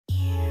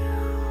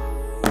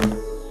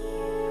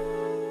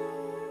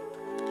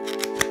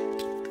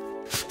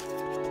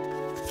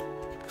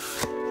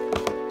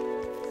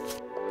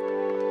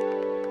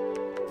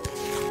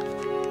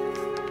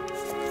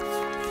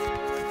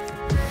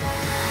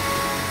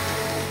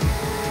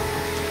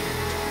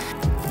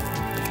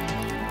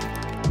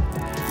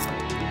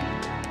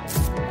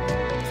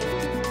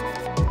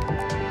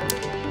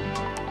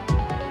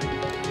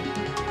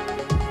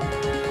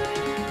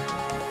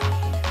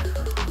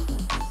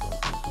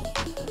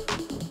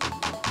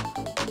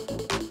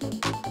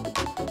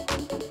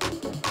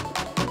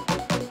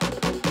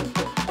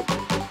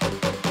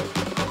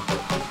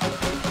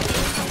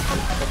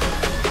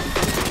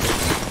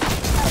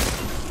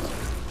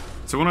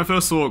So when I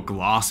first saw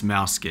glass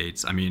mouse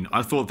skates,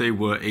 I thought they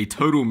were a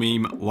total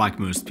meme like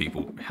most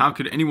people. How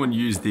could anyone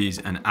use these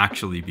and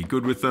actually be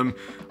good with them?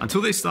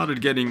 Until they started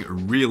getting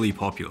really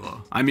popular.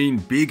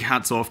 Big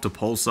hats off to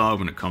Pulsar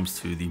when it comes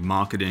to the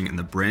marketing and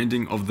the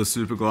branding of the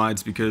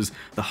Superglides, because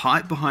the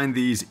hype behind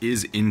these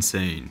is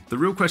insane. The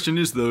real question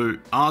is though,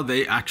 are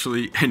they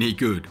actually any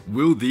good?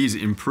 Will these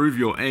improve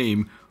your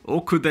aim?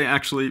 Or could they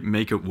actually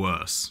make it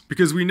worse?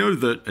 Because we know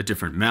that a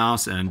different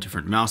mouse and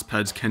different mouse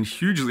pads can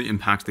hugely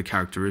impact the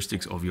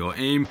characteristics of your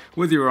aim,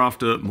 whether you're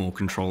after more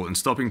control and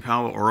stopping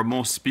power or a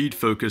more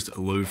speed-focused,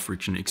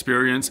 low-friction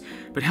experience.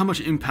 But how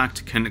much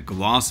impact can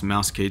glass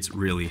mouse skates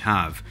really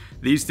have?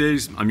 These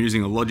days, I'm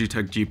using a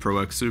Logitech G Pro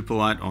X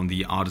Superlight on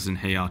the Artisan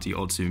Hayate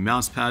Otsu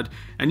mousepad,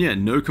 and yeah,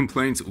 no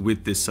complaints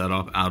with this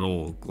setup at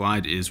all.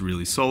 Glide is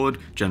really solid,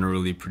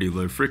 generally pretty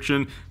low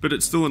friction, but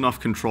it's still enough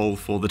control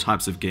for the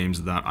types of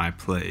games that I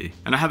play.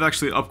 And I have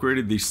actually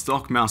upgraded the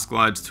stock mouse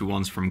glides to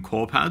ones from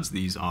CorePads.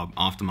 These are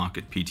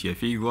aftermarket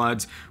PTFE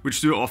glides,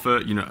 which do offer,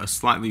 a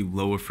slightly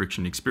lower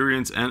friction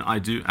experience, and I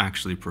do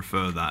actually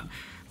prefer that.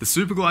 The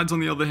Superglides,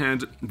 on the other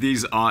hand,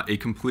 these are a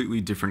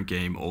completely different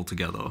game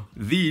altogether.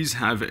 These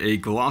have a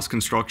glass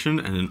construction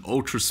and an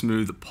ultra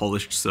smooth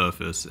polished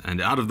surface,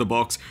 and out of the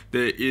box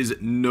there is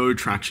no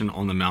traction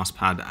on the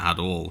mousepad at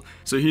all.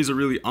 So here's a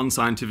really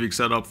unscientific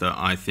setup that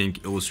I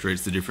think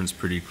illustrates the difference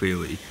pretty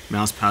clearly.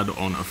 Mousepad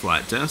on a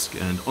flat desk,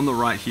 and on the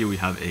right here we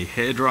have a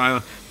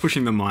hairdryer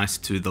pushing the mice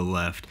to the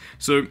left.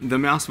 So the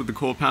mouse with the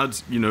core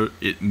pads,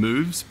 it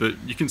moves, but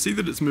you can see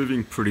that it's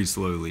moving pretty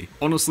slowly.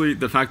 Honestly,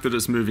 the fact that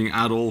it's moving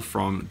at all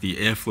from the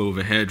airflow of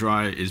a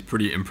hairdryer is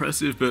pretty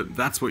impressive, but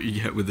that's what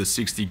you get with a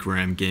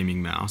 60-gram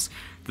gaming mouse.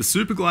 The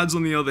Superglides,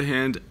 on the other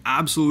hand,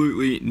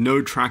 absolutely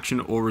no traction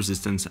or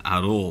resistance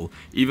at all.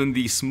 Even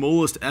the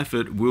smallest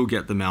effort will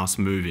get the mouse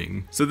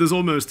moving. So there's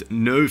almost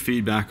no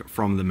feedback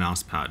from the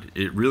mousepad.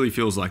 It really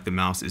feels like the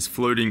mouse is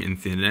floating in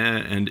thin air,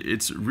 and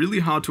it's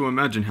really hard to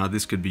imagine how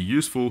this could be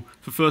useful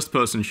for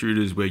first-person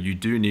shooters where you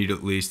do need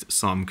at least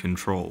some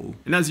control.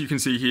 And as you can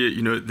see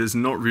here, there's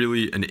not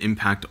really an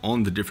impact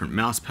on the different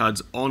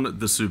mousepads on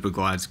the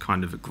Superglide's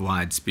kind of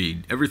glide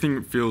speed.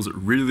 Everything feels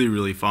really,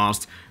 really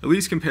fast, at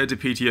least compared to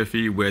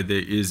PTFE, where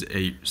there is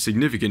a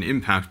significant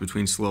impact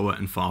between slower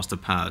and faster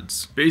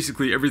pads.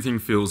 Basically, everything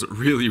feels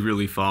really,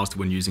 really fast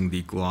when using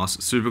the glass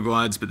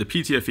Superglides, but the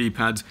PTFE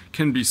pads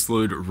can be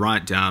slowed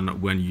right down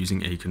when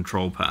using a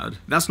control pad.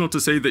 That's not to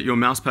say that your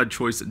mousepad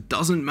choice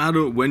doesn't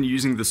matter when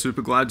using the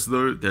Superglides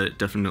though. There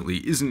definitely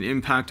is an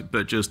impact,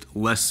 but just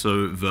less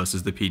so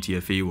versus the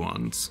PTFE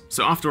ones.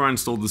 So after I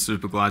installed the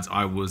Superglides,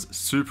 I was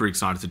super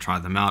excited to try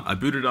them out. I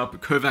booted up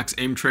Kovacs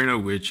Aim Trainer,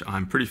 which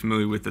I'm pretty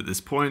familiar with at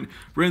this point,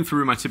 ran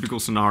through my typical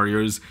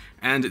scenarios,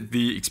 and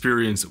the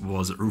experience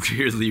was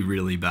really,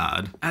 really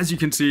bad. As you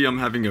can see, I'm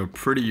having a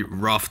pretty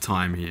rough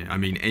time here.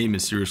 Aim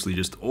is seriously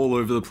just all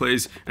over the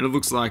place, and it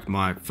looks like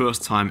my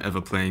first time ever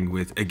playing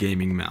with a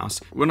gaming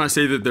mouse. When I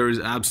say that there is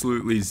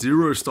absolutely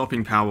zero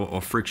stopping power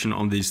or friction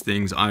on these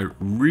things, I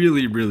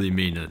really, really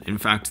mean it. In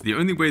fact, the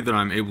only way that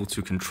I'm able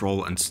to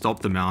control and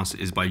stop the mouse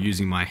is by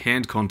using my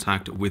hand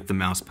contact with the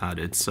mousepad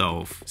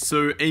itself.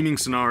 So aiming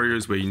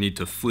scenarios where you need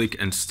to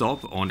flick and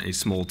stop on a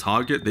small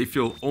target, they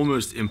feel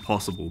almost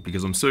impossible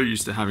because I'm so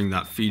used to having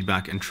that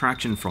feedback and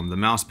traction from the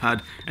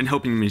mousepad and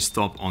helping me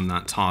stop on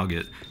that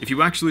target. If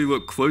you actually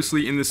look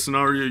closely in this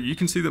scenario, you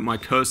can see that my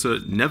cursor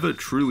never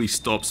truly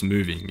stops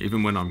moving.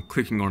 Even when I'm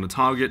clicking on a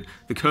target,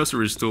 the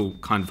cursor is still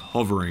kind of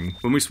hovering.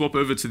 When we swap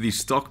over to the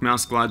stock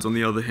mouse glides, on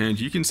the other hand,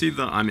 you can see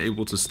that I'm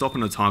able to stop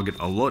on a target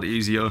a lot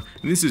easier,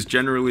 and this is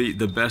generally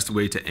the best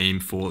way to aim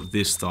for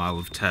this style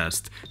of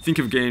test. Think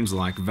of games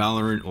like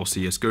Valorant or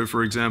CSGO,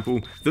 for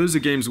example. Those are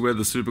games where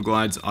the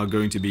Superglides are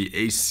going to be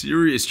a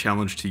serious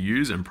challenge to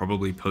use and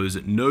probably pose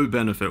no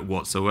benefit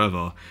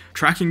whatsoever.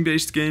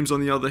 Tracking-based games, on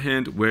the other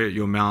hand, where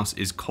your mouse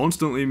is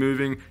constantly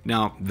moving,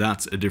 now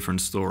that's a different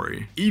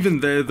story.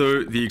 Even there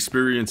though, the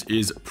experience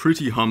is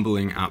pretty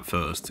humbling at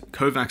first.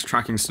 Kovacs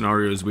tracking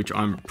scenarios, which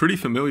I'm pretty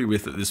familiar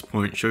with at this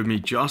point, showed me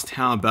just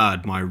how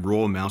bad my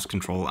raw mouse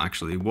control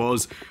actually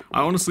was.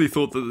 I honestly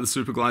thought that the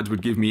Superglides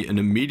would give me an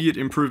immediate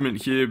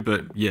improvement here,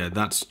 but yeah,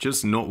 that's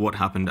just not what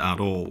happened at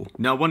all.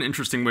 Now, one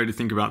interesting way to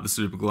think about the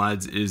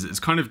Superglides is it's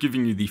kind of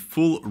giving you the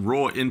full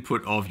raw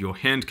input of your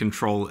hand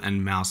control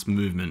and mouse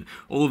movement.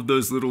 All of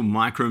those little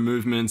micro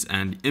movements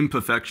and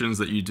imperfections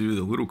that you do,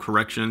 the little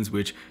corrections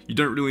which you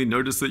don't really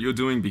notice that you're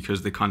doing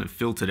because they're kind of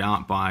filtered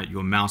out by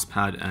your mouse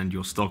pad and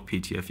your stock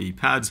PTFE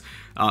pads,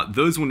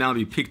 those will now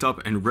be picked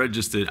up and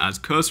registered as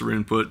cursor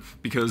input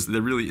because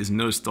there really is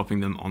no stopping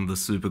them on the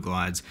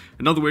Superglides.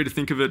 Another way to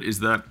think of it is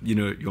that,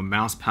 your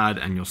mouse pad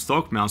and your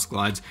stock mouse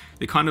glides,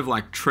 they're kind of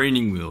like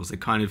training wheels. They're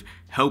kind of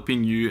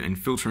helping you and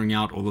filtering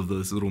out all of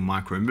those little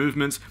micro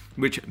movements,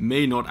 which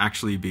may not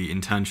actually be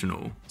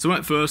intentional. So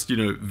at first,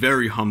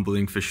 very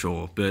humbling for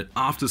sure, but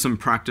after some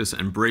practice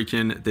and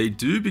break-in, they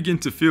do begin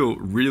to feel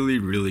really,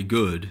 really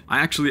good. I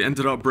actually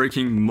ended up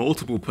breaking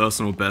multiple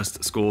personal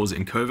best scores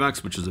in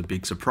Kovacs, which is a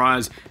big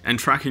surprise, and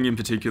tracking in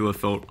particular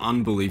felt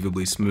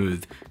unbelievably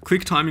smooth.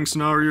 Click timing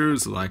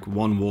scenarios like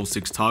 1 wall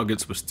 6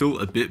 targets were still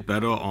a bit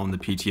better on the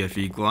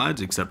PTFE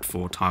glides, except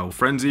for Tile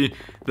Frenzy,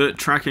 but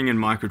tracking and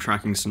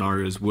micro-tracking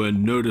scenarios were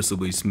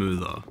noticeably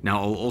smoother.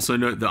 Now I'll also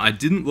note that I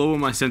didn't lower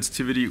my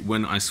sensitivity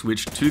when I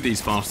switched to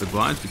these faster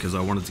glides because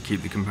I wanted to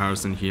keep the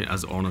comparison here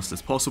as honest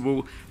as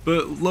possible,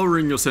 but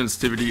lowering your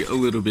sensitivity a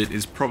little bit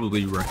is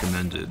probably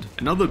recommended.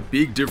 Another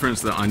big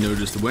difference that I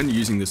noticed when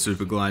using the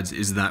Superglides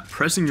is that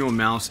pressing your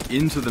mouse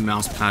into the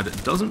mouse pad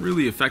doesn't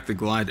really affect the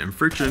glide and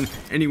friction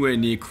anywhere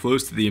near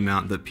close to the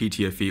amount that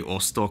PTFE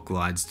or stock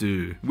glides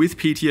do. With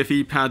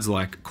PTFE pads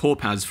like core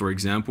pads for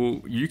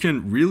example, you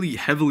can really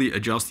heavily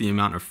adjust the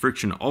amount of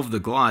friction of the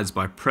glides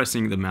by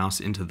pressing the mouse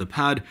into the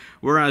pad,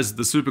 whereas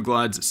the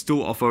Superglides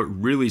still offer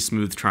really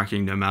smooth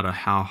tracking no matter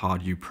how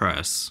hard you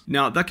press.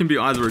 Now that can be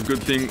either a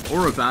good thing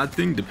or a bad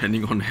thing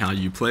depending on how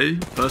you play.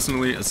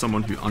 Personally, as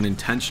someone who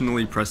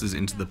unintentionally presses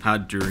into the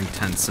pad during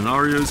tense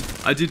scenarios,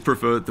 I did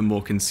prefer the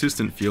more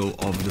consistent feel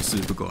of the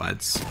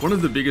Superglides. One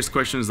of the biggest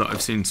questions that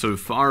I've seen so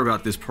far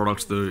about this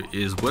product though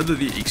is whether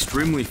the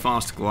extremely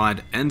fast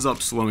glide ends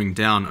up slowing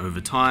down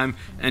over time,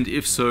 and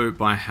if so,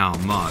 by how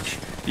much.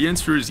 The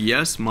answer is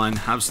yes, mine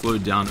have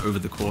slowed down over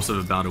the course of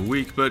about a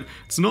week, but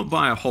it's not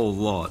by a whole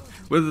lot.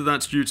 Whether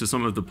that's due to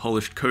some of the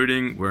polished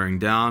coating wearing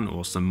down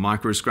or some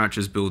micro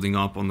scratches building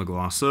up on the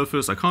glass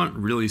surface, I can't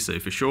really say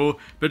for sure,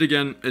 but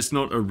again, it's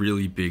not a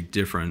really big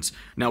difference.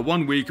 Now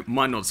 1 week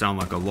might not sound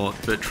like a lot,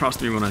 but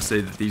trust me when I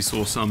say that these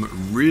saw some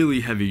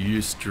really heavy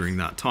use during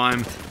that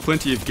time,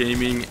 plenty of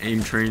gaming,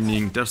 aim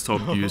training,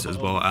 desktop use, as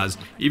well as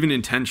even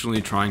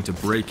intentionally trying to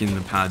break in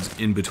the pads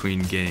in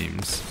between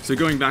games. So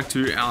going back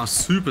to our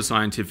super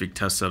scientific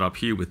test setup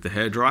here with the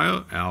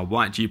hairdryer, our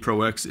white G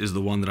Pro X is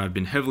the one that I've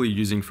been heavily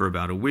using for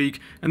about a week,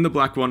 and the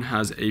black one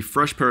has a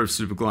fresh pair of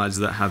Superglides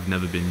that have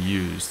never been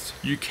used.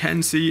 You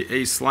can see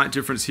a slight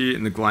difference here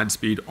in the glide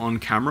speed on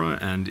camera,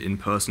 and in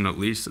person at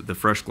least, the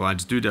fresh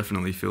glides do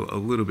definitely feel a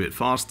little bit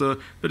faster,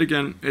 but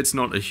again, it's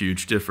not a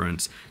huge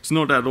difference. It's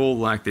not at all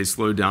like they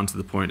slow down to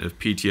the point of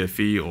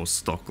PTFE or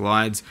stock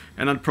glides,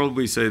 and I'd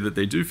probably say that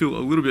they do feel a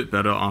little bit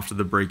better after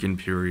the break-in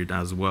period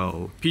as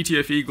well.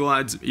 PTFE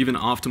glides, even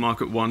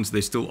aftermarket ones,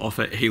 they still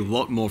offer a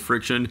lot more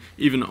friction,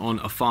 even on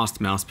a fast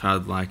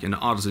mousepad like an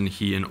Artisan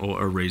Heian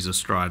or a Razer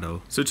Strider.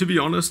 So to be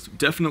honest,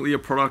 definitely a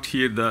product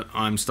here that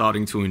I'm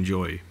starting to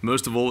enjoy.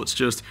 Most of all, it's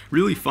just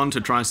really fun to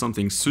try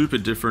something super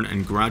different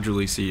and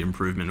gradually see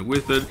improvement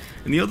with it.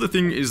 And the other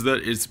thing is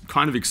that it's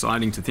kind of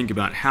exciting to think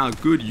about how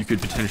good you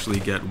could potentially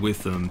get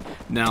with them.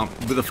 Now,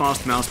 with a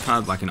fast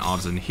mousepad like an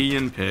Artisan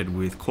Heian paired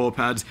with core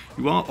pads,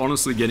 you are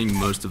honestly getting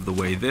most of the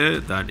way there.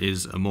 That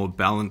is a more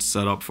balanced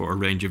setup for a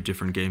range of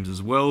different games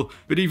as well,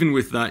 but even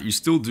with that, you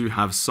still do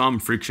have some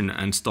friction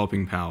and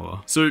stopping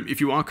power. So if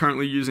you are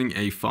currently using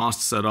a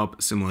fast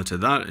setup similar to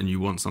that, and you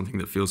want something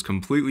that feels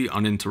completely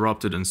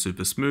uninterrupted and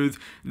super smooth,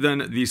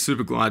 then these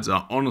Superglides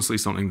are honestly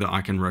something that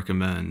I can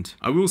recommend.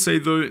 I will say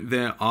though,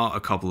 there are a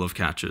couple of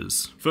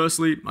catches.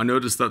 Firstly, I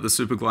noticed that the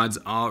Superglides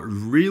are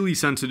really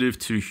sensitive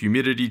to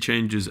humidity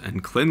changes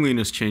and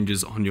cleanliness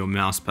changes on your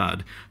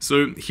mousepad.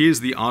 So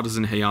here's the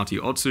Artisan Hayate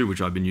Otsu,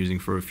 which I've been using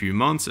for a few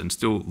months and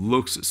still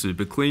looks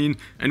super clean,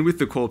 and with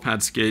the core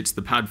pad skates,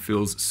 the pad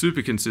feels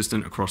super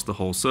consistent across the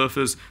whole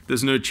surface.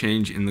 There's no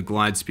change in the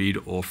glide speed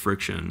or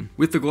friction.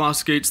 With the glass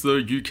skates though,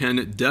 you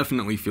can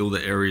definitely feel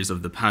the areas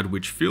of the pad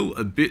which feel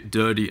a bit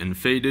dirty and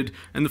faded,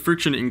 and the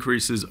friction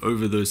increases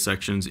over those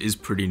sections is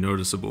pretty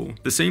noticeable.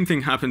 The same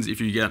thing happens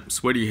if you get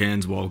sweaty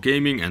hands while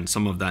gaming, and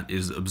some of that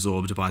is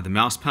absorbed by the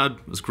mousepad.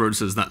 As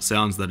gross as that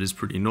sounds, that is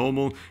pretty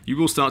normal. You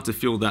will start to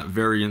feel that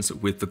variance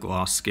with the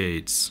glass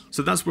skates.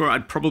 So that's where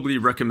I'd probably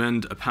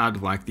recommend a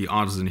pad like the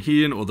Artisan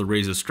Heian or the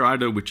Razer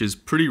Strider, which is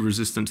pretty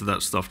resistant to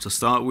that stuff to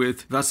start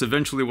with. That's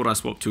eventually what I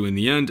swapped to in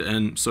the end,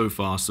 and so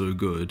far so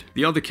good.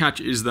 The other catch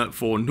is that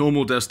for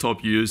normal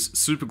desktop use,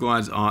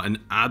 Superglides are an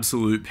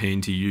absolute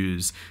pain to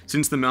use.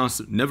 Since the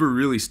mouse never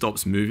really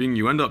stops moving,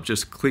 you end up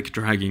just click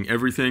dragging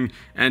everything,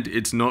 and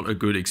it's not a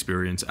good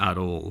experience at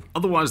all.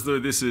 Otherwise though,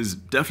 this is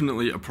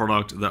definitely a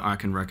product that I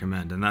can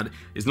recommend, and that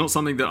is not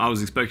something that I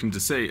was expecting to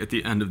say at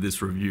the end of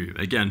this review.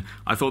 Again,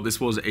 I thought this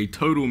was a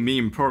total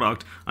meme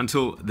product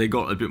until they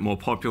got a bit more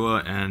popular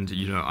and,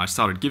 I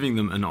started giving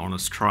them an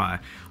honest try.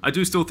 I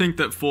do still think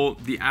that for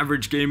the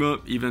average gamer,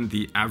 even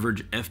the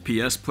average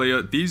FPS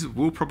player, these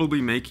will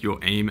probably make your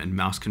aim and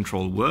mouse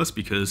control worse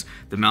because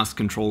the mouse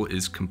control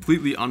is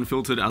completely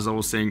unfiltered, as I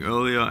was saying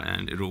earlier,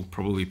 and it'll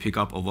probably pick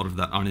up a lot of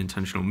that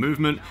unintentional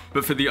movement.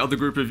 But for the other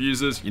group of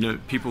users,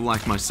 people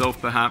like myself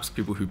perhaps,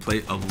 people who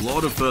play a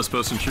lot of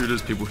first-person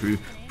shooters, people who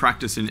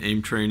practice in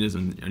aim trainers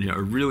and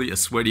are really a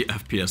sweaty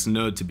FPS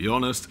nerd, to be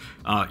honest,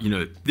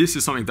 this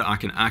is something that I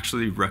can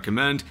actually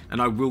recommend,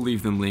 and I will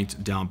leave them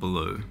linked down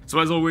below. So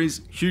So as always,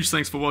 huge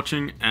thanks for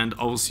watching, and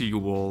I will see you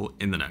all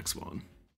in the next one.